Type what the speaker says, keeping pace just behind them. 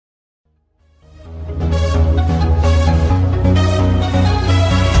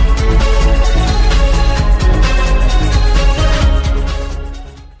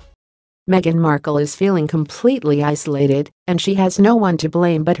Meghan Markle is feeling completely isolated, and she has no one to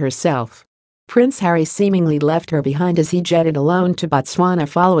blame but herself. Prince Harry seemingly left her behind as he jetted alone to Botswana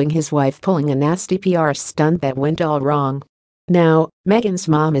following his wife pulling a nasty PR stunt that went all wrong. Now, Meghan's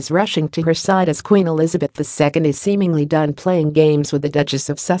mom is rushing to her side as Queen Elizabeth II is seemingly done playing games with the Duchess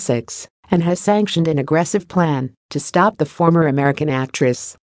of Sussex and has sanctioned an aggressive plan to stop the former American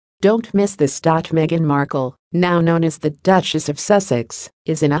actress. Don't miss this. Meghan Markle, now known as the Duchess of Sussex,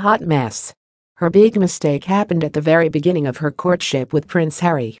 is in a hot mess. Her big mistake happened at the very beginning of her courtship with Prince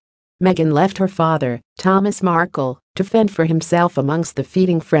Harry. Meghan left her father, Thomas Markle, to fend for himself amongst the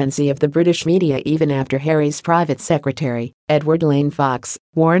feeding frenzy of the British media even after Harry's private secretary, Edward Lane Fox,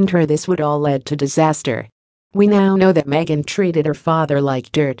 warned her this would all lead to disaster. We now know that Meghan treated her father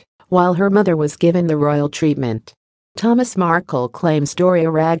like dirt, while her mother was given the royal treatment. Thomas Markle claims Doria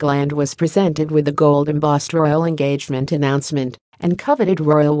Ragland was presented with the gold-embossed royal engagement announcement and coveted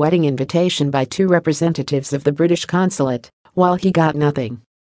royal wedding invitation by 2 representatives of the British consulate, while he got nothing.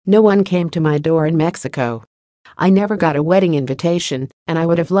 No one came to my door in Mexico. I never got a wedding invitation, and I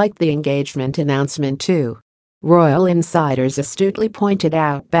would have liked the engagement announcement too. Royal insiders astutely pointed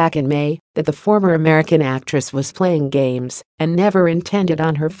out back in May that the former American actress was playing games and never intended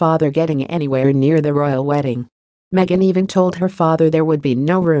on her father getting anywhere near the royal wedding. Meghan even told her father there would be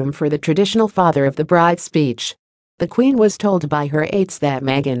no room for the traditional father of the bride speech. The Queen was told by her aides that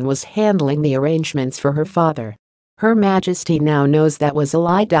Meghan was handling the arrangements for her father. Her Majesty now knows that was a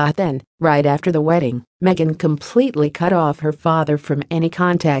lie. Then, right after the wedding, Meghan completely cut off her father from any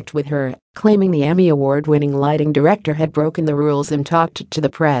contact with her, claiming the Emmy Award-winning lighting director had broken the rules and talked to the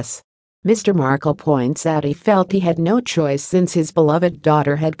press. Mr. Markle points out he felt he had no choice since his beloved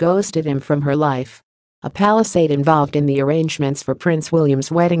daughter had ghosted him from her life. A palisade involved in the arrangements for Prince William's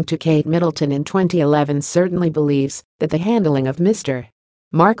wedding to Kate Middleton in 2011 certainly believes that the handling of Mr.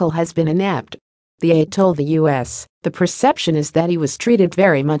 Markle has been inept. The aide told the U.S., the perception is that he was treated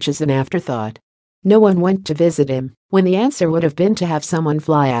very much as an afterthought. No one went to visit him, when the answer would have been to have someone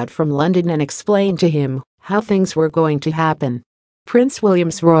fly out from London and explain to him how things were going to happen. Prince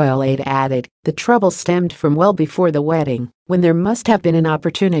William's royal aide added, the trouble stemmed from well before the wedding, when there must have been an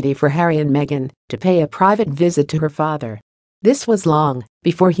opportunity for Harry and Meghan to pay a private visit to her father. This was long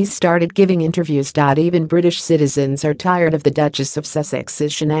before he started giving interviews. Even British citizens are tired of the Duchess of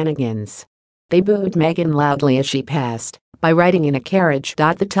Sussex's shenanigans. They booed Meghan loudly as she passed by riding in a carriage.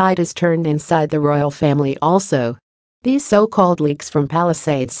 The tide has turned inside the royal family also. These so-called leaks from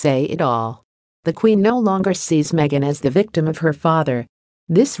Palisades say it all. The Queen no longer sees Meghan as the victim of her father.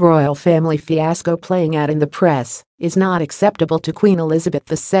 This royal family fiasco playing out in the press is not acceptable to Queen Elizabeth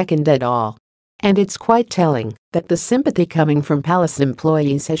II at all. And it's quite telling that the sympathy coming from palace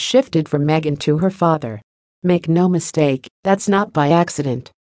employees has shifted from Meghan to her father. Make no mistake, that's not by accident.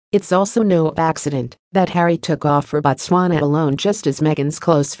 It's also no accident that Harry took off for Botswana alone just as Meghan's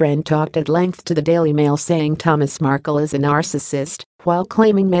close friend talked at length to the Daily Mail saying Thomas Markle is a narcissist, while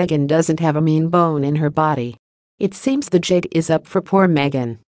claiming Meghan doesn't have a mean bone in her body. It seems the jig is up for poor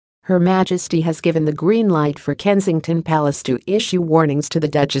Meghan. Her Majesty has given the green light for Kensington Palace to issue warnings to the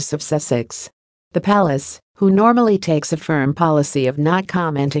Duchess of Sussex. The palace, who normally takes a firm policy of not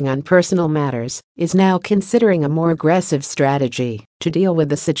commenting on personal matters, is now considering a more aggressive strategy to deal with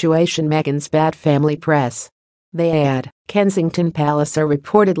the situation. Meghan's bad family press. They add, Kensington Palace are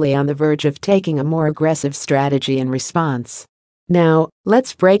reportedly on the verge of taking a more aggressive strategy in response. Now,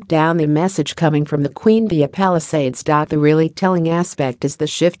 let's break down the message coming from the Queen via Palisades. The really telling aspect is the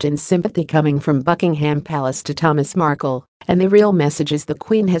shift in sympathy coming from Buckingham Palace to Thomas Markle, and the real message is the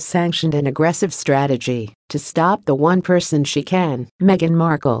Queen has sanctioned an aggressive strategy to stop the one person she can, Meghan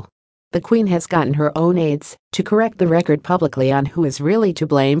Markle. The Queen has gotten her own aides to correct the record publicly on who is really to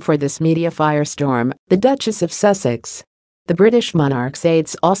blame for this media firestorm, the Duchess of Sussex. The British monarch's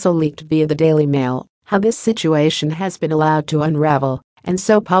aides also leaked via the Daily Mail how this situation has been allowed to unravel, and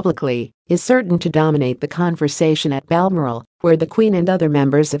so publicly, is certain to dominate the conversation at Balmoral, where the Queen and other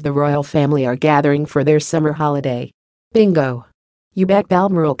members of the royal family are gathering for their summer holiday. Bingo! You bet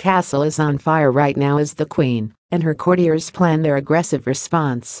Balmoral Castle is on fire right now as the Queen and her courtiers plan their aggressive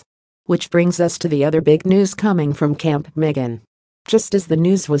response. Which brings us to the other big news coming from Camp Meghan. Just as the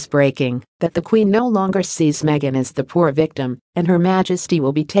news was breaking that the Queen no longer sees Meghan as the poor victim and Her Majesty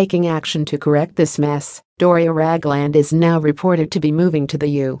will be taking action to correct this mess, Doria Ragland is now reported to be moving to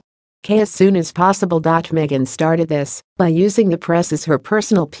the UK as soon as possible. Meghan started this by using the press as her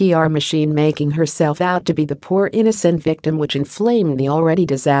personal PR machine, making herself out to be the poor innocent victim, which inflamed the already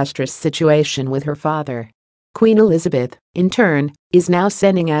disastrous situation with her father. Queen Elizabeth, in turn, is now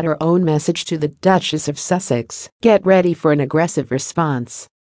sending out her own message to the Duchess of Sussex. Get ready for an aggressive response.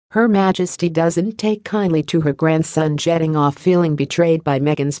 Her Majesty doesn't take kindly to her grandson jetting off feeling betrayed by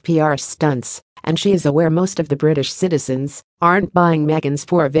Meghan's PR stunts, and she is aware most of the British citizens aren't buying Meghan's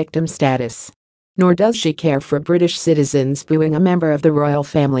poor victim status. Nor does she care for British citizens booing a member of the royal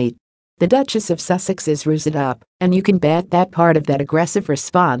family. The Duchess of Sussex is rooted up, and you can bet that part of that aggressive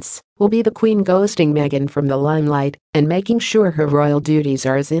response will be the Queen ghosting Meghan from the limelight and making sure her royal duties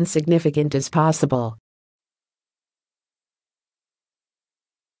are as insignificant as possible.